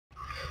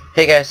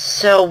Hey guys,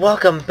 so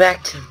welcome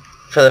back to,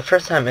 for the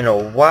first time in a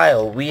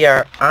while, we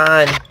are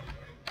on,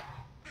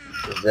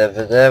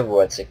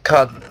 what's it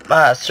called,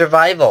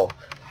 survival.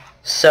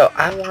 So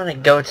I want to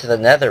go to the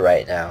Nether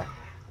right now.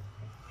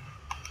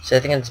 So I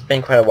think it's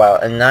been quite a while,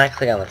 and now I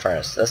click on the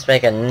furnace. Let's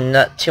make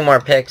two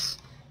more picks,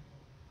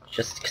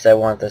 just because I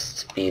want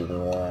this to be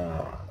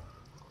long.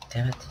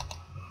 Damn it.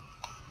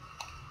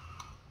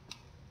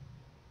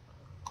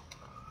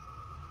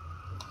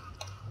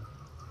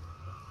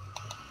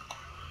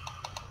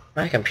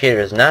 My computer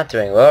is not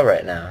doing well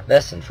right now.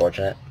 That's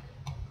unfortunate.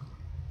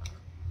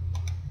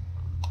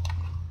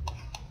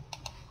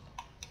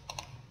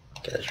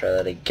 Okay, let's try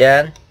that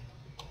again.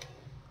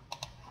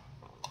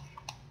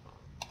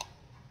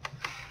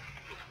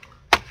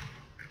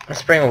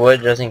 Let's bring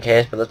wood just in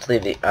case, but let's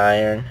leave the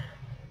iron.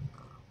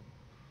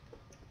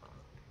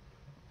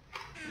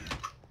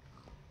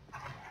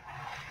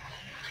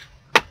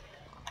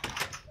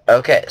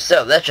 Okay,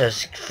 so let's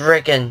just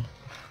freaking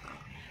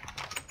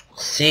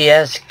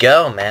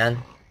CS:GO, man.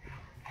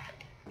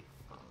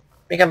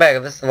 We come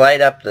back, let's light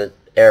up the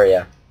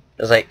area.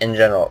 Just like in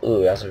general.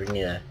 Ooh, also we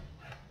need to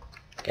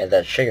get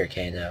that sugar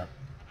cane though.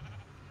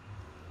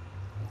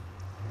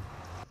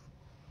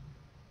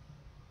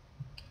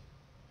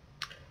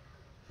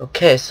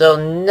 Okay, so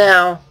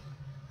now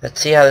let's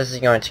see how this is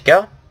going to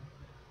go.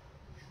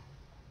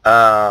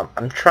 I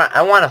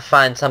want to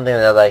find something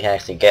that I can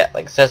actually get.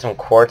 Like, it says some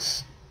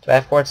quartz. Do I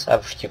have quartz? I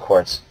have a few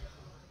quartz.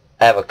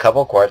 I have a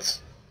couple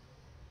quartz.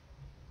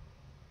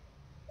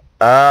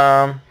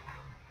 Come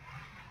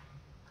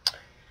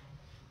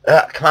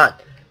on.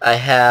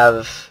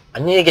 I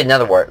need to get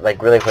another wart,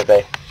 like, really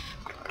quickly.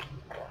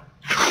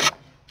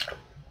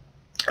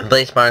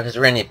 Blaze spawner, because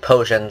we're gonna need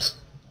potions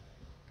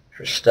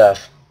for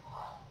stuff.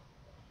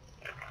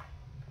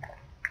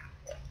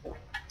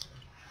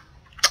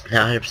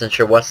 Not 100%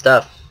 sure what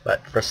stuff,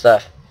 but for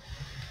stuff.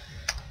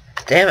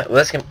 Damn it,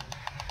 let's get...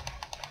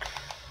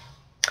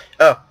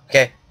 Oh,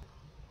 okay.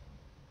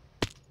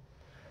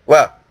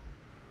 Well.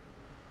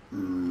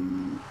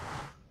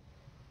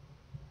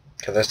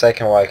 Because this I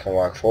can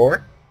walk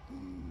forward.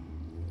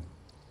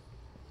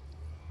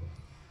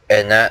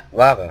 And not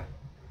lava.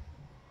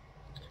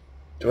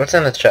 What's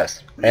in the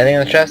chest? Anything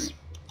in the chest?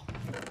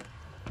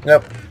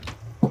 Nope.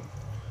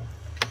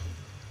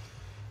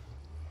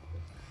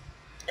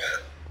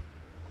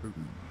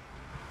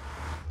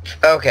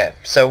 Okay,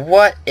 so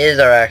what is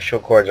our actual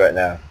chords right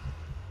now?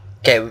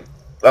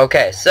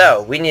 Okay,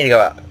 so we need to go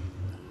out.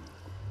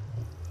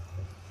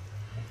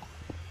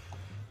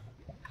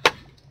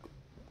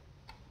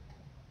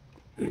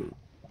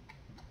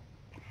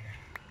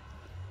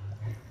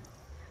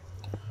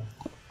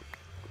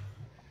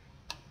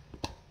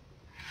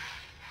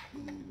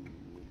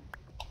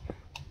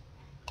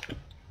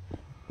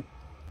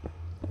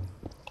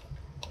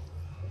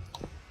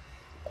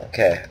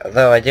 Okay,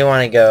 although I do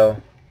want to go...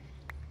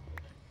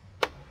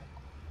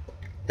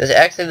 Does it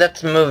actually let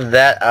to move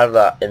that out of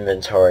the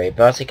inventory?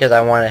 Mostly because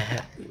I want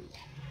to...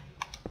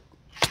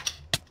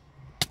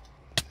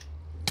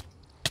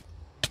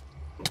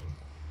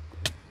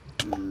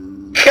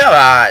 Come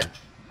on!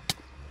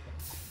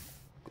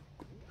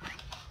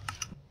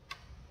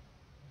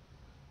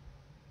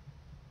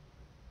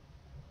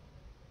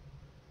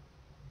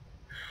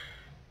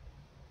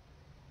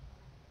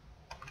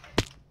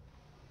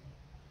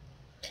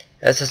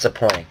 That's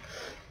disappointing.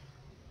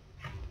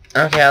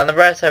 Okay, on the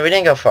bright side, we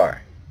didn't go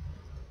far.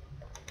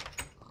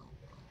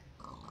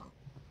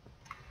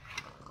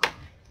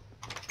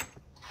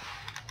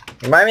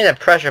 Remind me to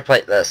pressure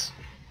plate this.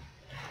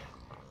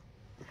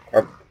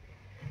 Or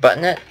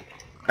button it?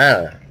 I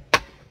don't know.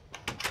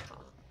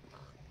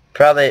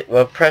 Probably,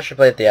 we'll pressure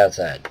plate the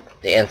outside.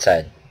 The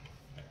inside.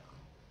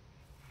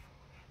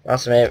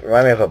 Also,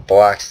 remind me of what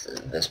blocks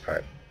this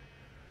part.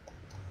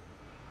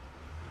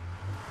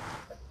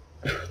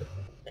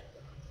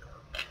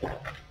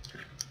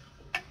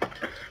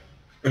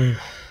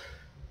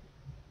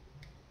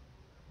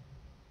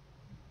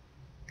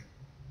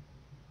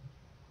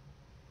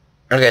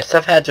 Okay,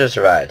 stuff had to have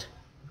survived.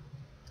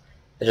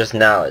 It's just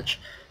knowledge.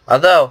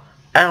 Although,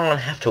 I don't want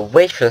to have to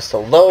wait for this to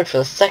load for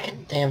the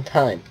second damn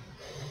time.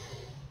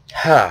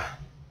 Huh.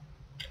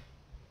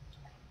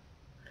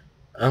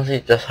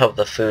 Honestly, just hope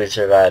the food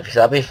survives, because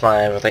I'll be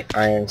fine with, like,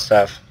 iron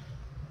stuff.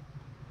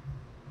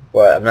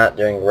 But I'm not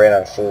doing great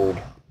on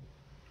food.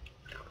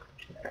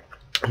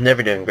 I'm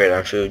never doing great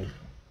on food.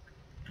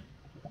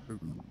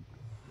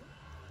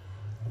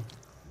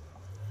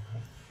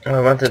 Oh, I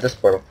went through this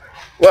portal.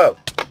 Whoa!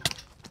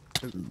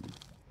 I'll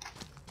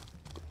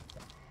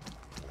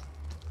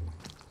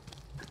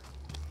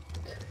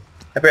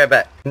be right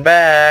back. I'm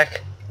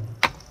back!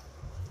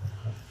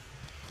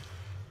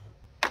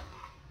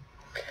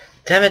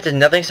 Damn it, did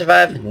nothing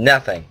survive?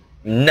 Nothing.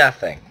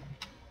 Nothing.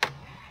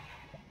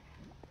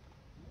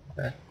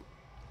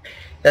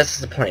 That's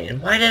disappointing.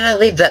 Why did I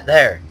leave that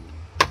there?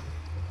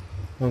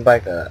 I'm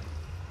back to that.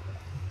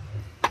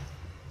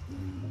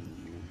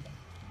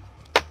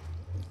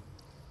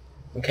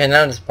 Okay,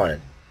 now I'm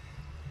disappointed.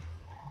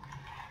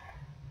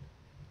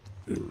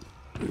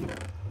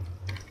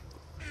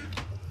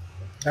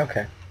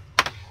 Okay.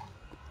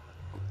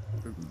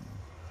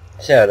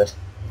 See how it is.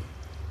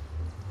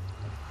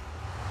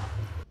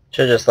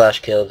 Should've just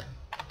slash killed.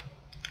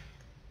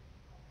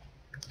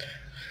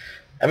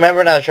 I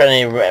remember now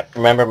trying to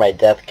remember my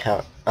death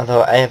count,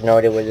 although I have no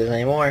idea what it is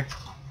anymore.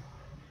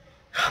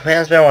 Oh,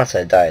 man, it's been once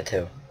I died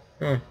too.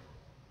 Oh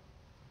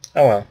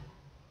well.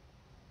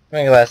 I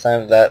think the last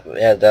time that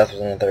death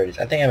was in the 30s.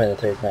 I think I'm in the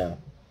 30s now.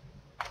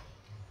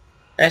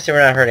 Actually,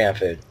 we're not hurting on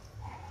food.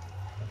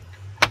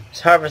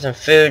 Let's harvest some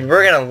food.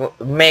 We're gonna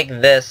make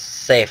this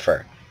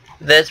safer.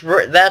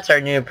 That's our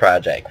new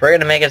project. We're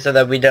gonna make it so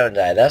that we don't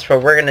die. That's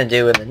what we're gonna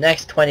do in the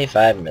next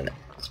 25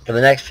 minutes. For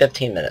the next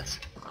 15 minutes.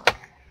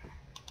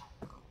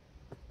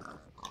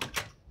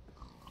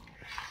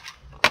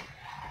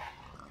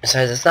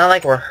 Besides, it's not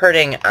like we're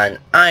hurting on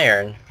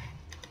iron.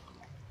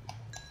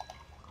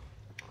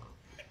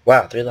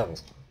 Wow, 3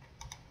 levels.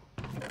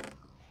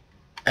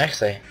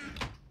 Actually.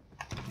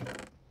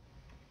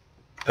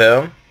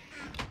 Boom.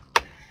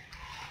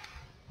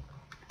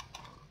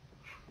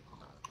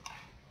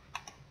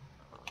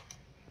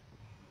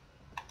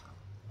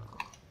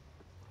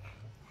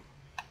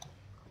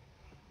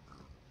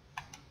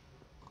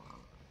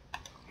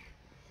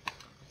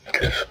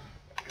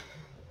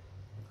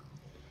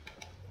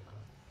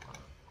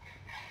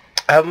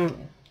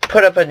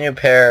 Put up a new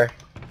pair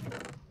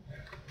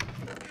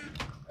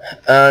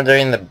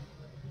during the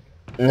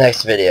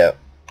next video,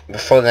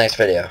 before the next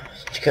video,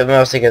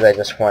 mostly because I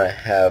just want to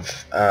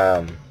have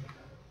I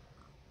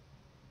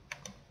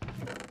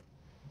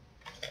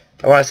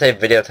want to save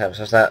video time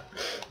so it's not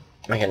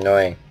like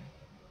annoying.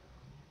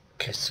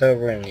 Okay, so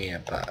we're gonna need a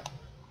bot.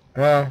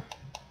 Well,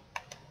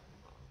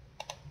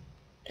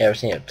 yeah, we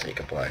just need to take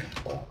a block.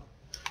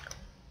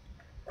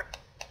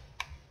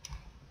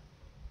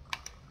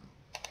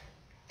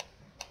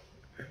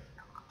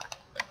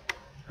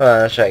 Hold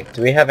on, let's check.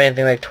 Do we have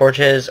anything like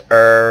torches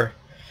or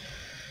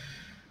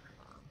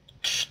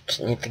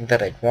anything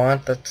that I'd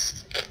want?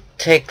 Let's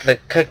take the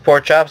cooked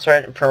pork chops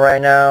for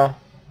right now.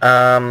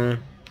 I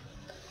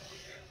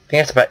think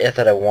that's about it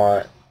that I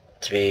want,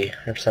 to be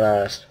 100%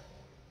 honest.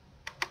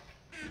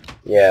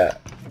 Yeah,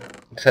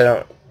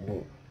 because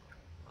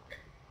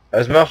I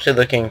was mostly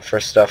looking for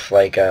stuff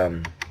like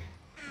just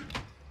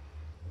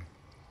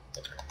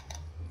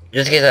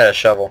in case I had a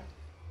shovel.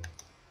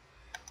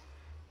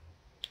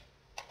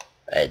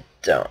 I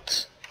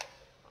don't.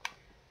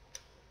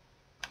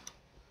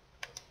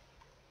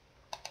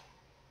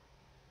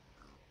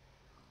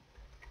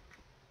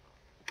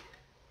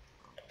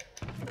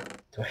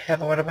 Do I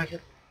have a water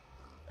bucket?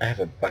 I have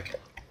a bucket.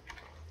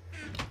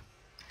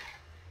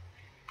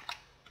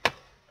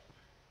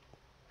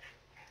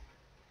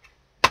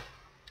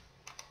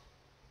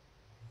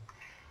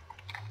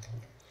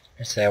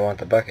 I say I want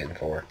the bucket in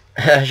 4.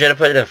 I should have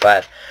put it in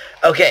 5.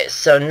 Okay,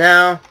 so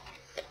now,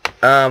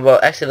 well,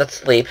 actually, let's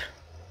sleep.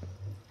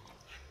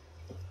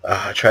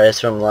 Oh, I tried to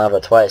swim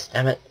lava twice.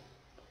 Damn it.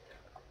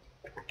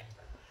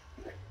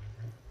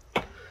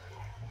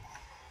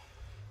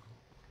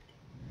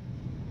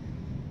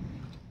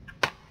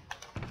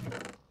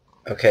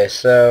 Okay,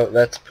 so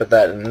let's put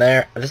that in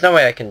there. There's no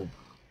way I can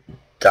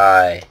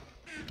die.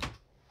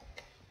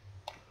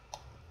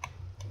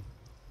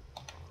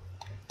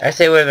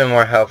 Actually, it would have been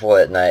more helpful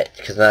at night,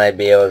 because then I'd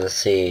be able to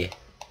see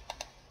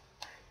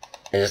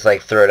and just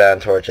like throw down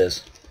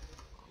torches.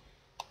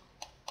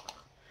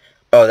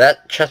 Oh,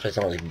 that chest plate's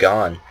almost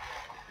gone.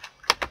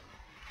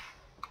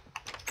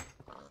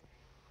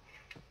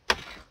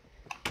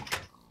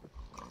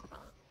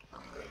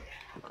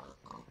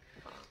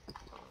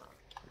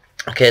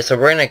 Okay, so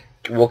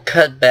we'll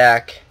cut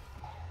back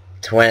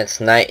to when it's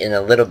night in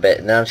a little bit,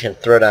 and then I'm just gonna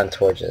throw down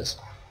torches.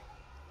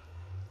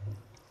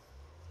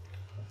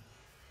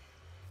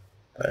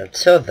 But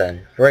until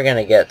then, we're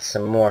gonna get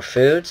some more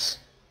foods.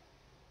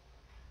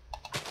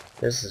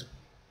 This is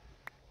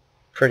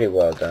pretty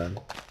well done,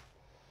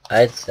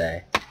 I'd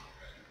say.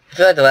 I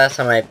feel like the last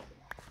time I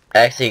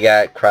actually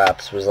got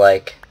crops was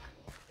like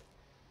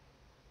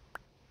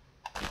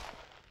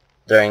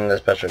during the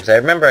special, because I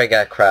remember I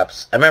got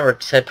crops. I'm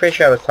pretty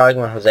sure I was talking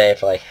with Jose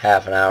for like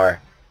half an hour.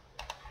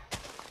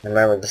 I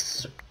remember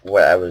this is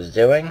what I was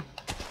doing.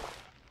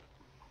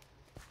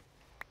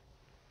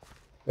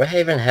 Would I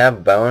even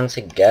have bones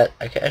to get?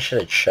 I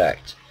should have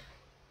checked.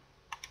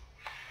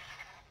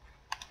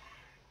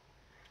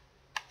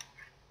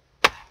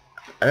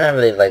 I'm not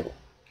really like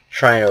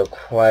trying to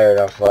acquire an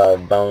awful lot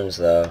of bones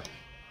though.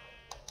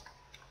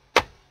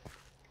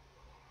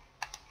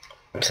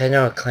 Because I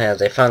know clans,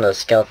 they found a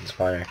skeleton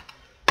spawner.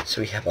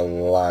 So we have a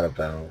lot of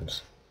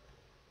bones.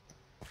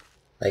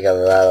 Like a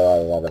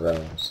lot of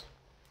bones.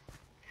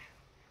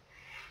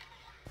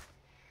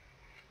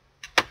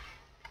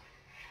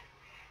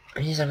 I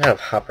need some kind of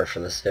hopper for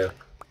this too.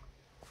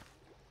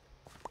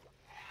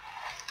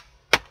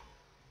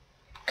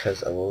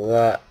 Because a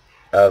lot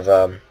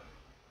of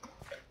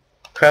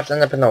crafts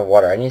end up in the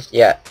water. I'm gonna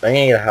get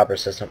a hopper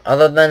system.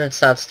 Other than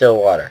it's not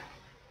still water.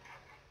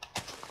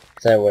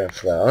 Then it wouldn't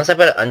flow. Unless I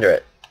put it under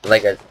it.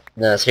 Like a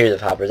series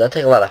of hoppers. That'd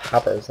take a lot of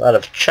hoppers. A lot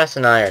of chests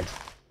and iron.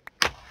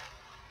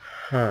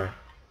 Huh.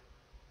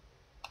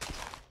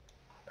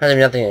 There's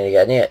nothing to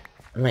get.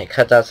 I'm gonna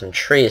cut down some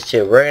trees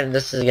too.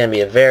 This is gonna be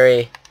a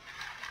very...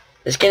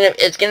 It's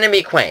gonna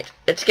be quaint.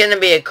 It's gonna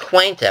be a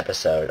quaint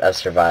episode of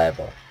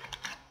survival.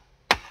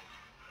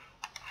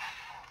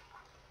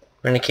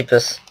 We're gonna keep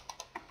this...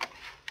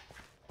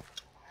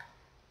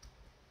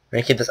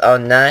 all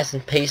nice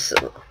and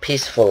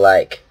peaceful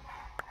like.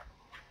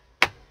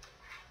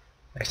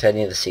 Actually, I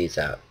need the seeds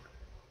out.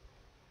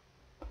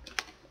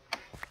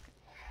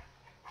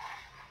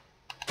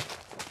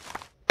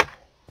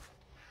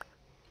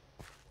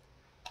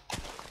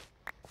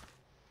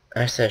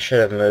 Actually, I should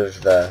have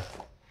moved the...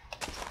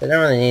 I don't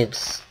really need...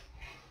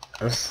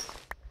 I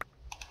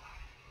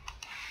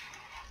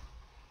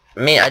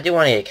mean, I do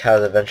want to get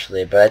cows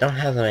eventually, but I don't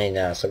have them any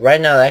now. So right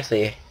now,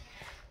 actually,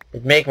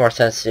 it'd make more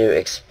sense to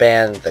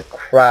expand the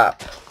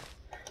crop...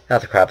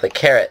 Not the crop, the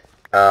carrot,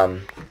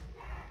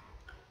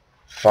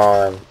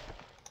 farm.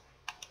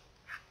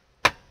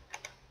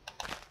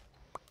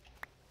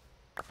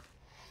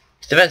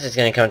 Eventually it's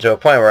going to come to a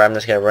point where I'm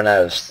just going to run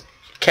out of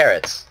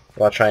carrots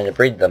while trying to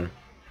breed them.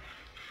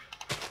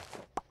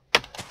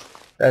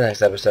 The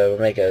next episode will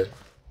make a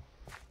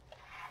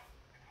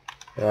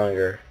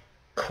longer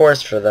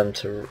course for them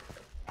to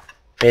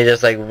maybe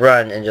just like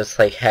run and just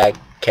like hack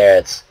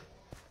carrots.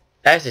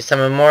 Actually, some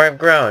of them more have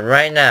grown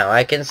right now.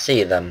 I can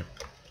see them.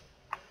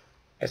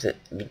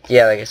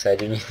 Yeah, like I said, I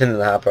do need them in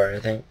the hopper,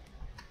 I think.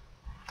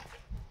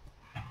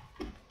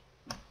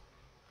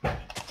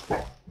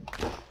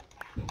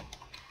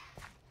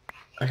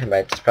 Okay,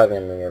 but it's probably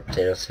gonna be more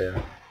potatoes too.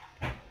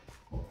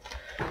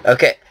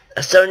 Okay,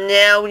 so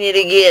now we need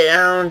to get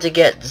on to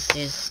get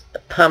these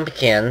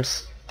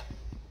pumpkins.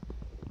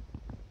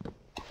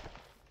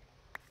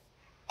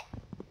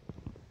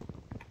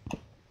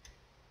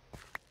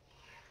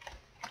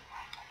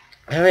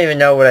 I don't even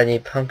know what I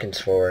need pumpkins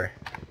for.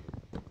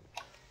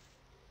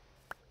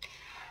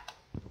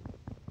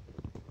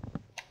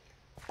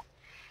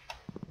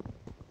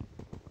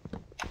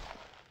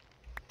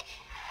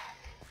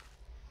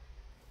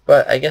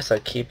 But I guess I'll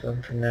keep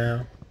them for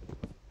now.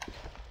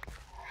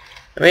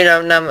 I mean,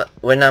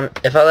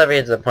 if I'll ever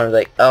get to the point of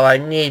like, oh, I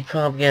need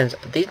pumpkins.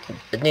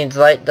 It needs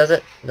light, does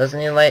it? Doesn't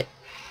need light?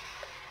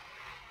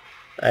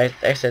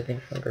 Actually, I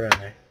think I'll go around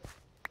there.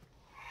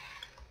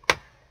 I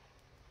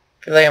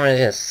feel like I'm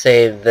gonna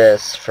save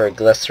this for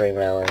glistering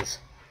melons.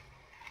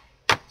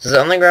 Does it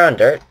only grow in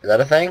dirt? Is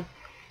that a thing?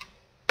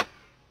 Do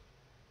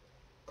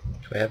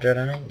we have dirt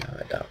on it? No,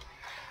 I don't.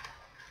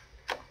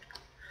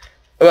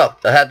 Well,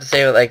 I'll have to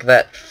save it like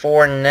that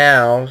for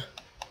now.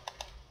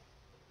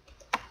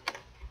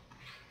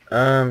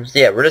 So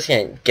yeah, we're just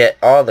gonna get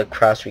all the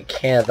crops we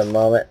can at the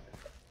moment.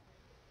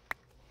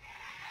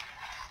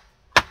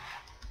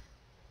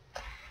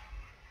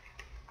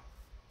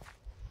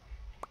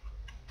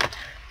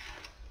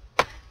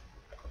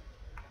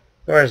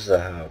 Where's the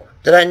hoe?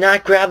 Did I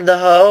not grab the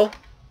hoe?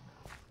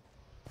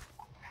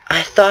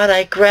 I thought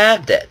I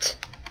grabbed it.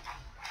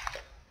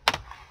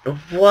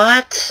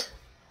 What?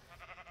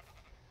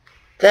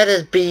 That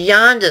is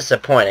beyond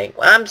disappointing.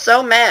 I'm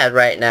so mad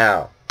right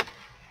now.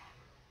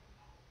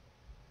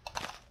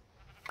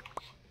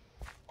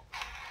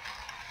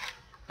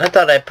 I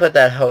thought I put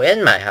that hoe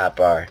in my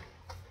hotbar.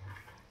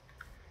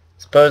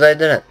 Suppose I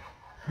didn't.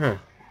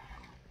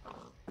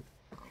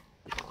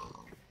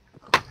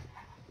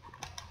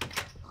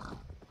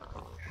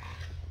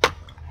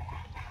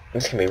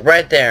 It's gonna be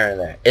right there in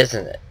there,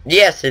 isn't it?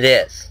 Yes, it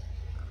is.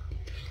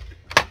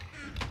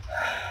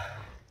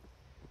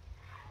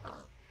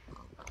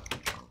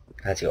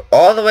 I have to go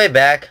all the way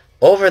back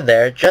over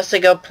there just to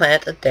go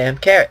plant a damn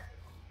carrot.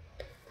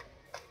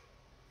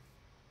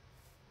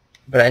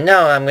 But I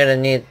know I'm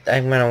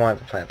gonna want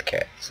to plant the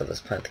carrot, so let's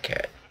plant the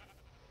carrot.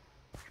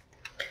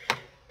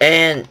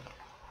 And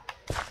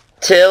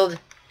tilled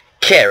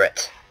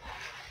carrot.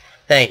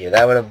 Thank you,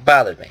 that would have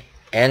bothered me.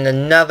 And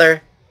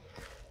another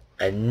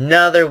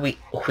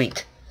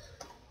wheat.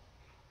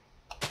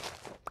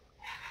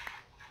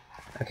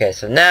 Okay,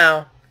 so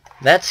now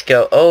let's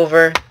go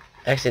over.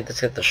 Actually,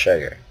 let's get the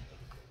sugar.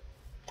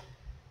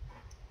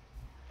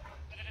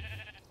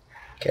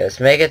 Okay, let's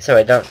make it so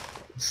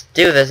let's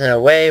do this in a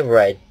way where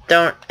I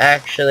don't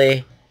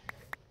actually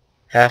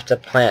have to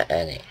plant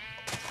any.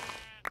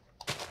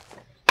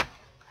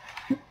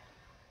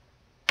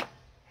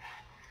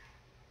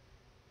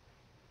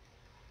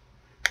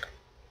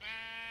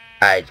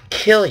 I'd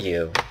kill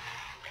you,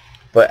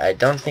 but I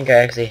don't think I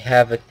actually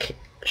have a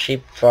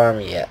sheep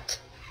farm yet.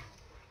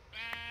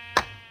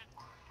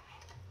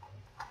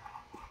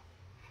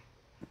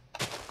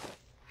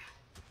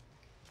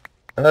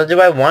 Although,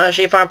 do I want a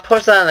sheep farm?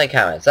 Post that in the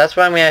comments. That's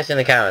what I'm going to ask in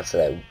the comments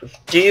today.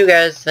 Do you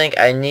guys think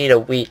I need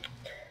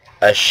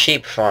a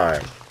sheep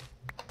farm?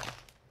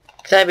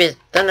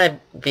 Then I'd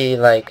be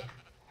like,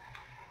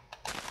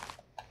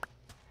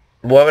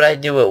 what would I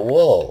do with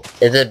wool?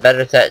 Is it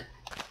better that?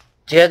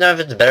 Do you guys know if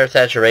it's better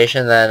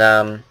saturation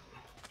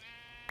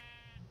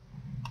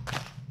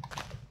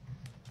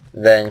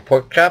than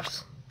pork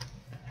chops?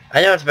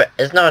 I know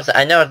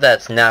I know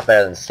that's not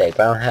better than steak,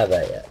 but I don't have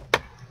that yet.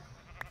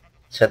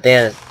 So at the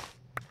end,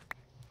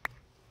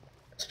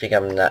 it's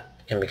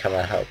can become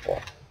not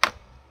helpful.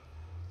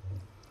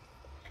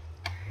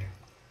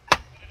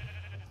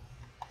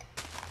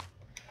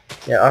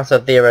 Yeah, also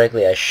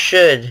theoretically I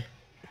should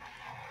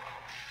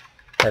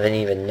have an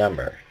even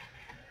number.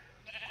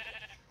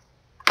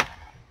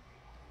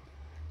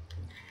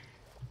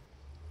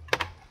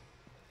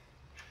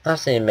 I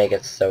also need to make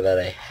it so that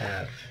I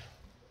have...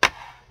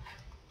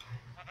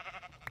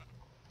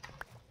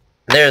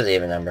 There's the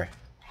even number.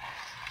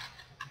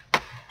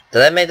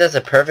 Did I make this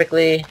a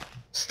perfectly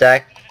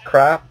stacked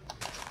crop?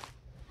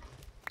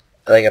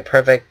 Like a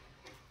perfect...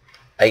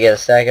 I get a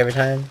stack every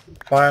time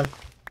farm?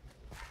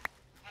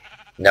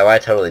 No, I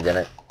totally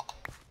didn't.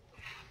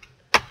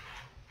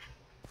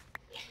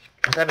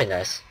 That'd be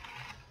nice.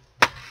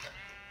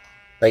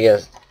 If I get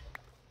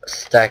a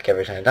stack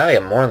every time. That'll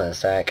get more than a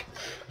stack.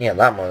 You get a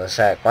lot more than a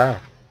stack. Wow.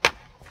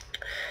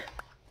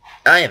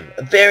 I am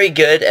very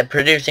good at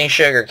producing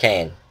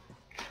sugarcane.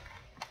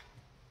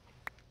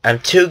 I'm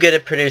too good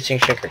at producing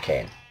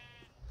sugarcane.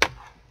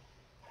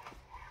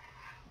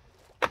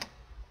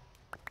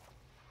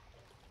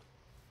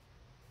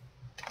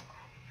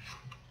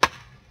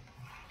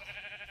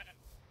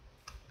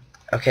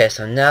 Okay,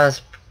 so now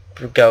let's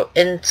go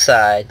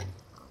inside.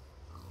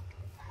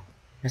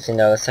 Actually,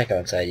 no, let's not go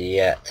inside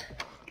yet.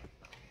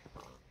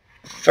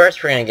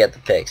 First, we're gonna get the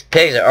pigs.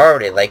 Pigs are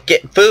already like,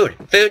 get food!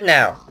 Food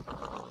now!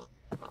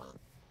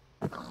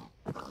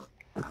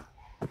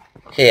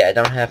 Okay, I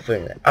don't have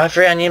food in there. Oh, I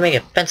forgot I need to make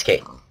a fence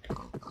gate.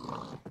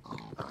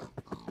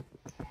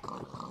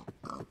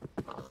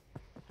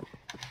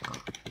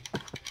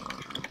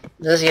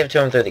 Let's give it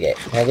to him through the gate.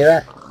 Can I do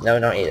that? No,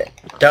 don't eat it.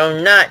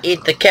 Do not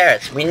eat the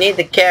carrots! We need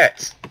the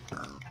carrots!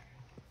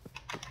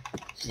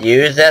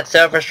 Use that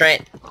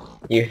self-restraint.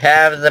 You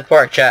have the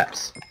pork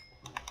chops.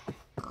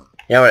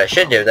 You know what I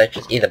should do is I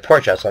just eat the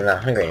pork chops so I'm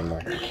not hungry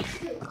anymore.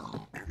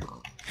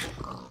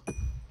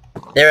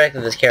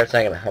 Theoretically, this carrot's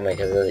not gonna help me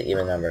because it's an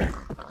even number.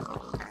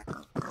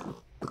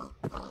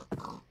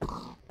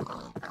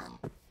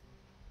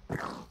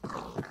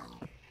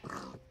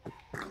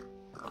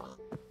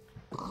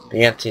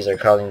 The antis are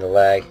causing the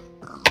lag.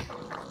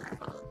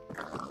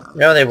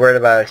 No, they worried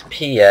about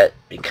XP yet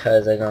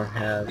because I don't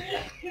have...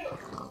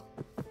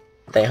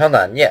 Hold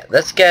on, yeah,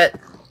 let's get...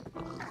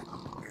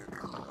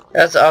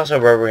 That's also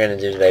what we're going to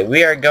do today.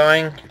 We are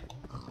going...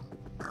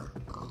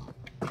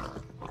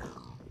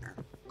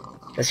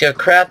 Let's go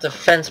craft a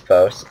fence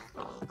post.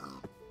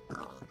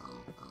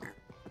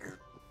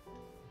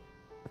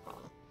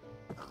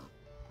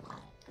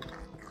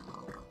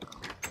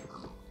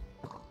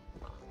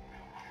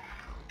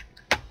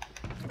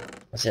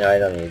 Let's see, no, I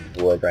don't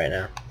need wood right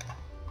now.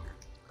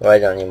 Well, I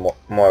don't need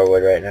more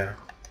wood right now.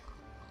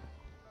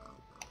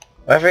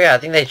 Oh, I forgot, I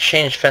think they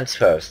changed fence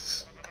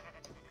posts.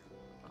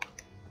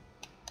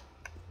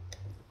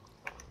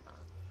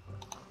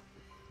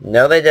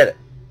 No, they didn't.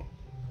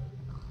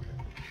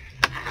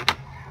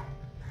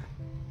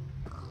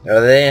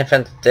 No, they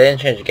didn't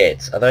change the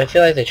gates. Although I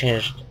feel like they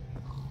changed...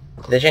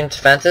 Did they change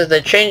fences?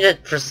 They changed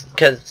it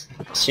because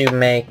to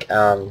make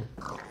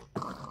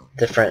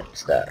different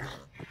stuff.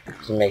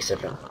 To make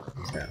different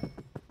things now.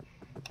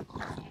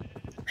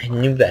 I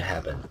knew that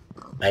happened.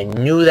 I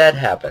knew that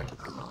happened.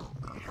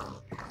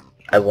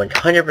 I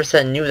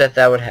 100% knew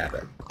that would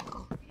happen.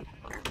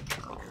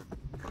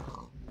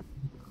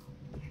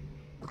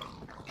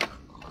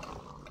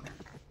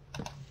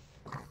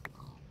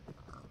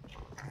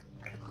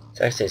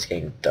 Actually, it's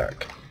getting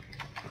dark.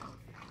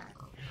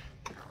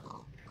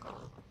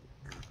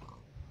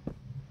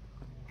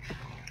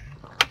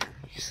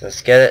 So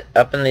let's get it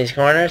up in these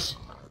corners.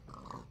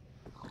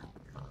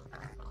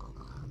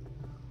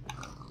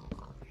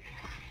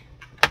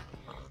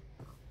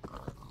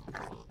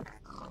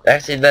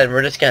 Actually, then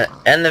we're just gonna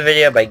end the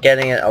video by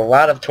getting in a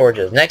lot of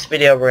torches. Next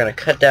video, we're gonna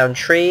cut down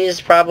trees,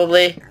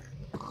 probably.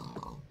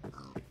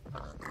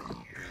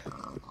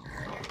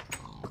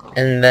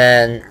 And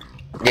then,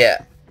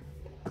 yeah.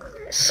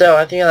 So,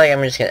 I feel like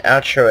I'm just going to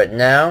outro it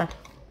now.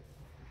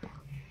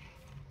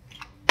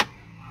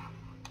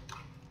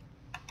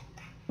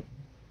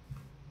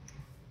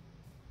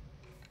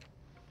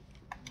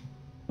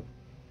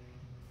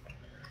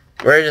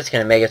 We're just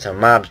going to make it so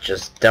mobs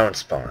just don't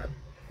spawn.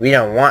 We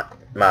don't want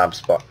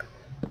mobs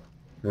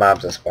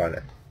to spawn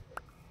it.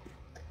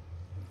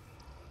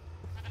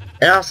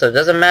 And also, it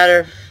doesn't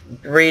matter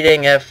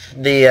reading if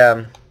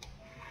the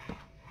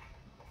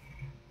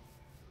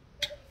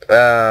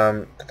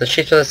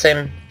sheets are the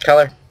same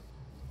color.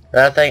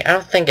 That thing, I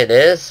don't think it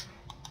is.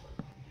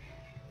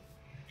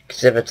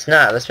 Because if it's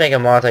not, let's make a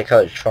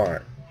multicolored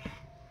farm.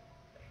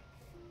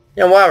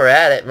 You know, while we're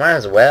at it, might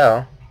as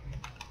well.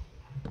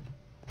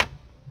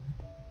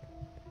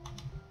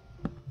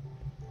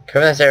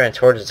 Covering this area in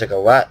torches took a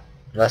lot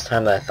less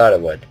time than I thought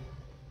it would.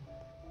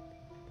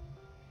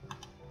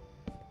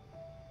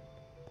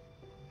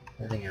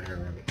 I think I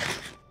remember.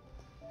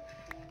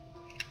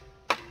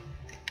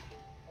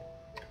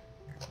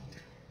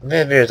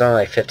 The video is only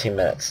like 15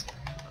 minutes.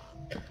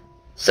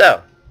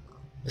 So,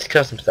 let's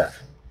kill some stuff.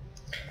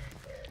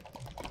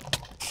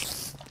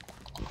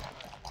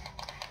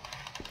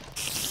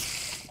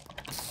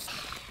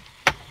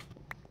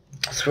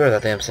 I swear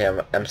that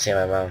I'm seeing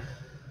my mom.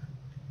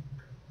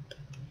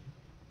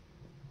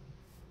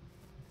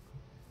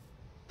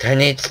 Do I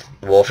need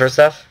wool for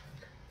stuff?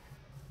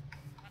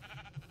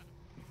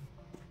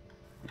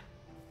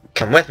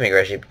 Come with me,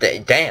 Gracie.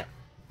 Damn.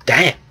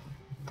 Damn.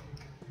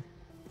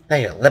 Now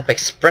you're an Olympic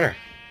sprinter.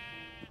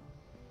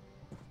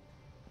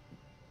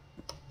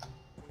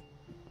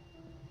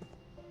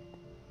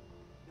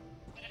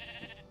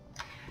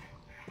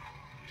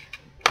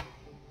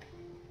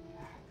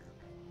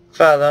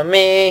 Follow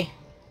me.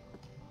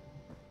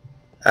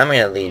 I'm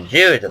gonna lead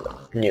you to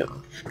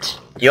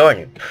your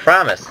new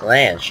promised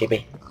land,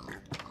 sheepy.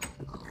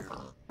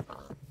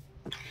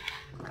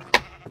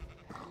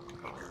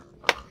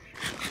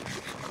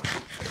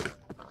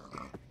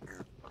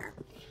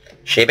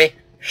 Sheepy,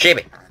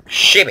 sheepy,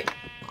 sheepy,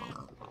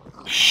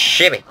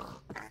 sheepy,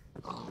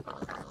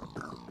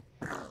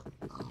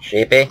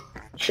 sheepy,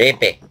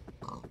 sheepy.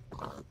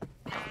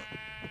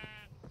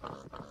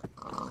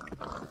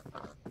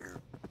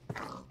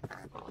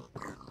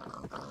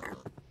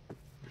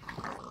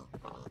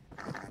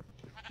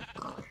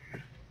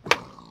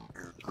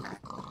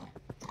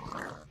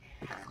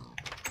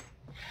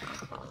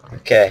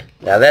 Okay,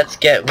 now let's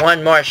get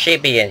one more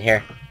sheepy in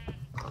here.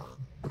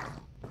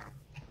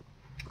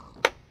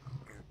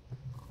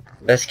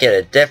 Let's get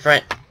a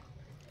different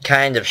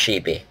kind of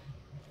sheepy.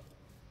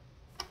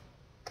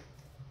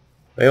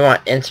 We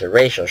want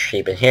interracial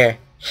sheep in here.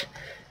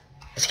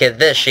 Let's get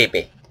this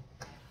sheepy.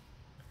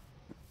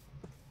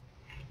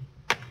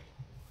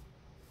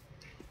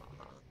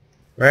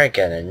 We're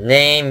gonna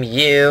name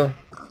you...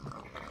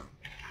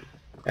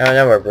 I don't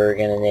know what we're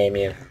gonna name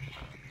you.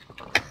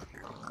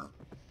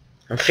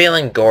 I'm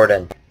feeling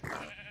Gordon.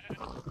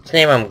 Let's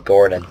name him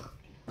Gordon.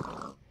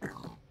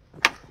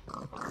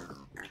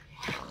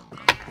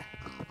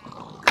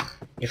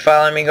 You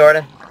following me,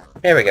 Gordon?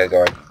 Here we go,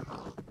 Gordon.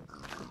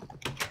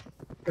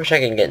 Wish I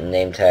could get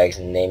name tags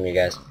and name you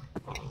guys.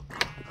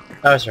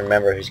 I always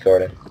remember who's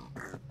Gordon.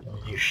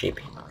 Who's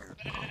Sheepy.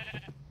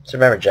 Just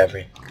remember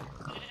Jeffrey.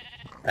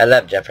 I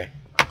love Jeffrey.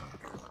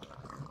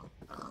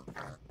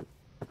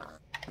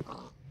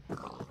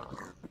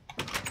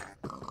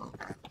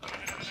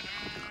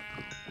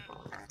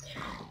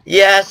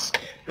 Yes,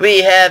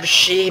 we have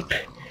sheep.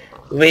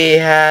 We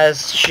have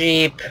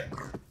sheep.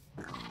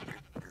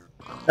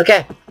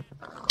 Okay.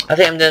 I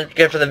think I'm doing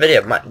good for the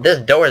video. This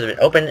door has been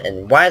open,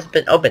 and why has it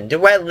been open?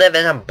 Do I live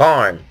in a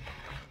barn?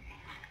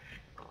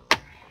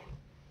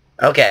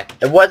 Okay,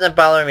 it wasn't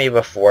bothering me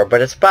before,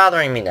 but it's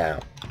bothering me now.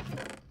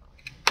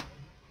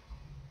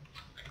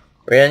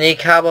 We're gonna need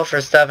cobble for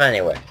stuff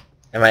anyway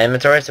in my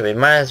inventory, so we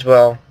might as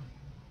well.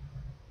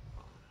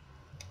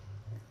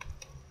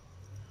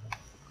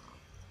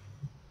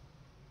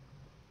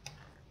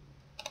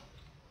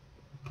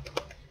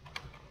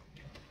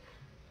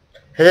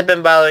 Has it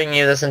been bothering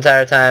you this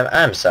entire time?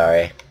 I'm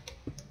sorry.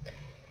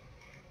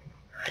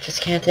 I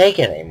just can't take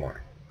it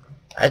anymore.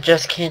 I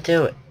just can't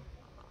do it.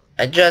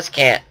 I just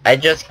can't. I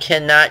just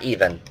cannot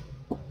even.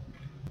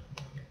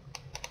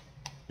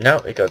 No,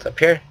 it goes up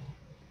here.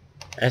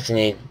 I just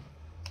need...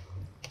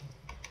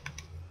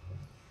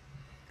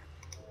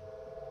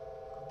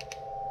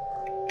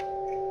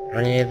 Do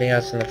I need anything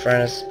else in the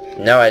furnace?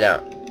 No, I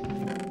don't.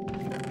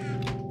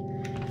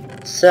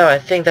 So, I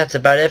think that's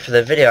about it for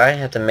the video. I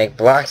have to make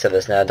blocks of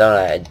this now, don't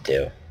I? I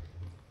do.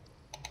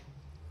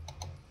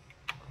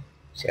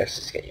 See, let's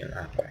just get you in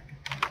that way.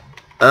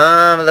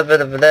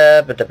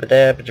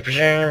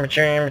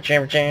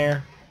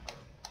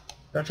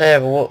 Don't I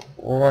have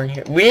one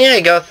here? We need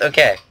to go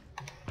okay.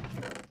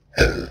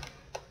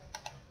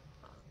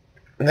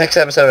 Next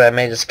episode, I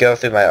may just go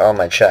through all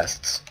my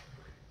chests.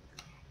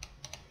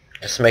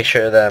 Just to make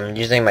sure that I'm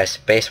using my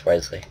space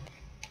wisely.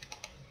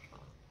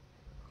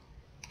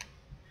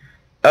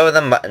 Oh,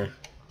 the mutton.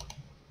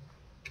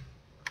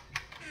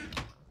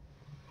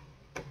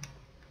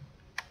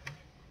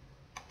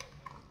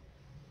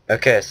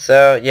 Okay,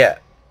 so, yeah.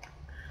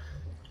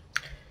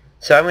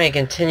 So I'm going to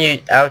continue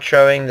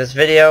outroing this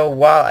video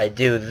while I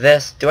do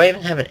this. Do I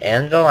even have an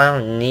anvil? I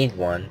don't need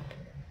one.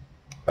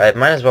 But I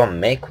might as well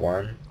make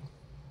one.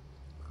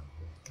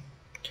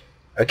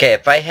 Okay,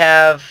 if I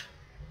have...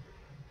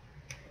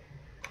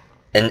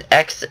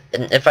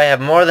 if I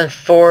have more than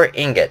 4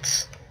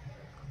 ingots...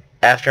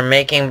 after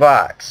making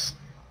blocks,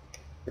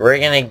 we're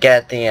gonna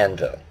get the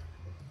anvil.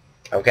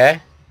 Okay?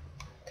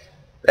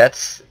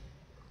 That's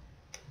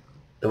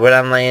what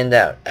I'm laying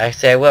down.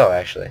 Actually, I will,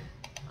 actually.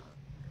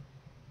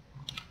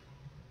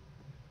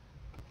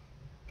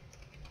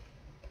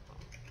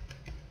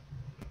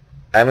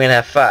 I'm gonna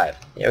have 5.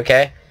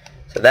 Okay?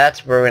 So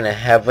that's what we're gonna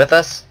have with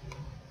us.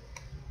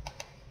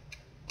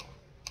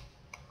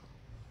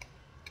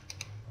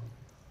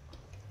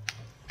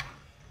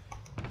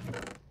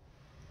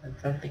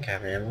 I don't think I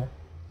have an ammo.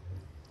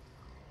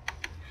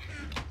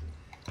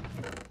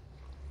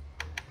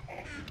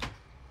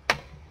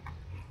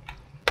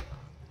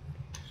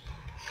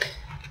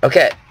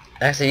 Okay,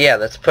 actually, yeah,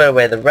 let's put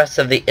away the rest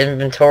of the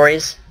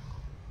inventories.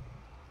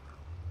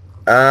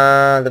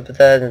 I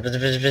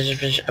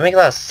make a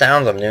lot of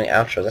sounds when I'm doing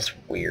outro. That's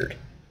weird.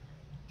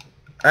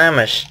 I'm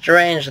a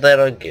strange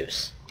little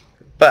goose.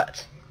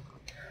 But,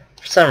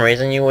 for some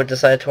reason you would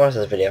decide to watch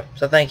this video,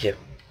 so thank you.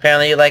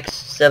 Apparently you like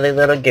silly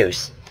little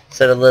goose.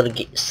 Silly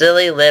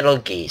little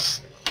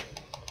geese.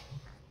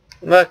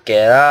 Look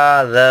at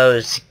all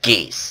those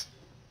geese.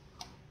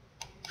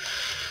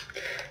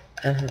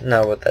 I don't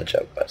know what that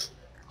joke was.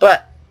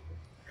 But,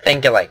 I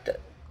think you liked it.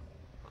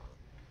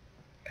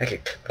 I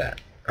could cook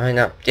that. I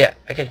know. Yeah,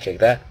 I could cook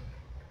that.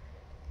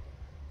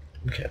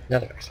 Okay,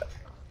 another stuff.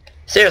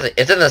 Seriously,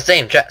 it's in the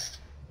same chest.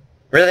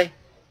 Really?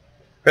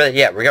 Really?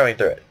 Yeah, we're going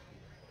through it.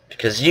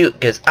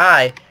 Because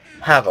I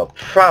have a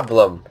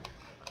problem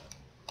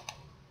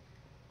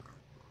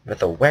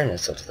with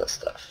awareness of this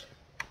stuff.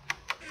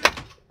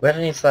 What do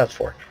I need slabs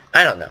for?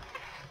 I don't know.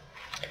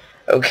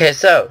 Okay,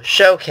 so,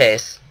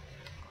 showcase.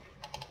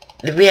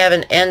 We have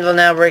an anvil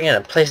now. We're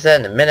going to place that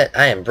in a minute.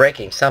 I am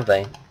breaking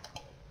something.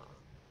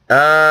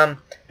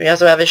 We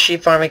also have a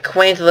sheep farm. A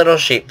quaint little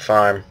sheep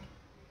farm.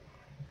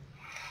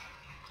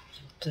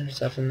 There's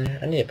stuff in there.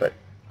 I need to put...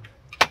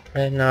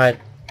 No, I'm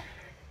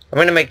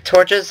going to make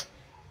torches.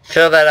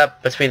 Fill that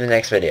up between the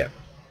next video.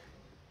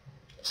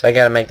 So I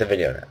gotta make the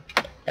video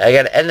now. I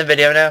gotta end the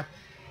video now.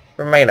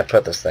 Where am I gonna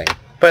put this thing?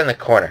 Put it in the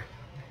corner.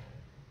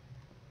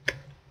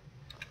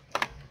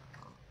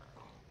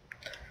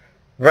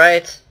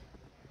 Right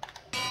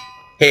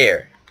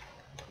here.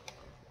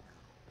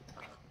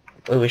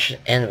 Ooh, we should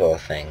anvil a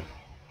thing.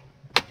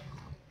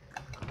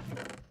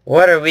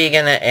 What are we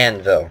gonna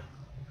anvil?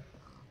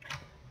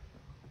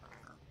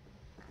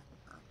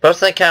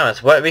 Post in the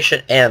comments what we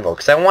should anvil,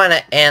 because I want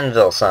to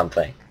anvil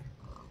something.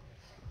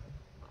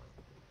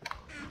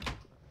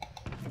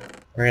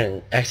 We're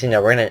gonna, actually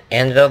no, we're gonna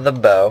anvil the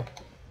bow.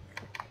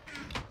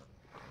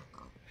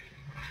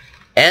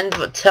 And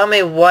tell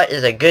me what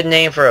is a good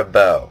name for a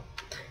bow.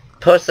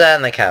 Post that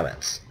in the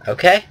comments,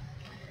 okay?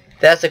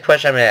 That's the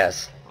question I'm gonna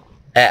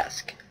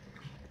ask.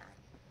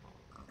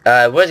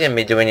 I was gonna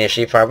be doing a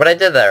sheep farm, but I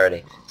did that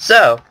already.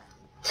 So,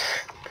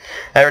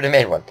 I already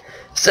made one.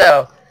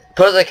 So,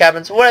 post in the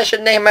comments what I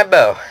should name my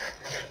bow.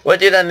 We'll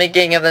do that in the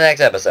beginning of the next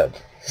episode.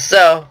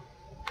 So,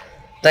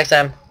 next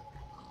time,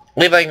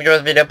 leave a like if you enjoyed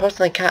the video. Post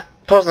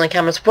in the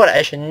comments what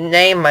I should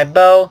name my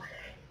bow.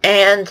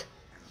 And,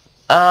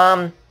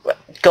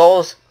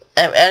 goals.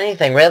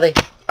 Anything, really.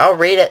 I'll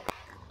read it.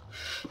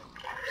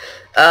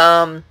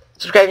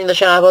 Subscribe to the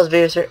channel. I post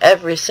videos here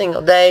every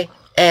single day.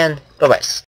 And, bye-bye.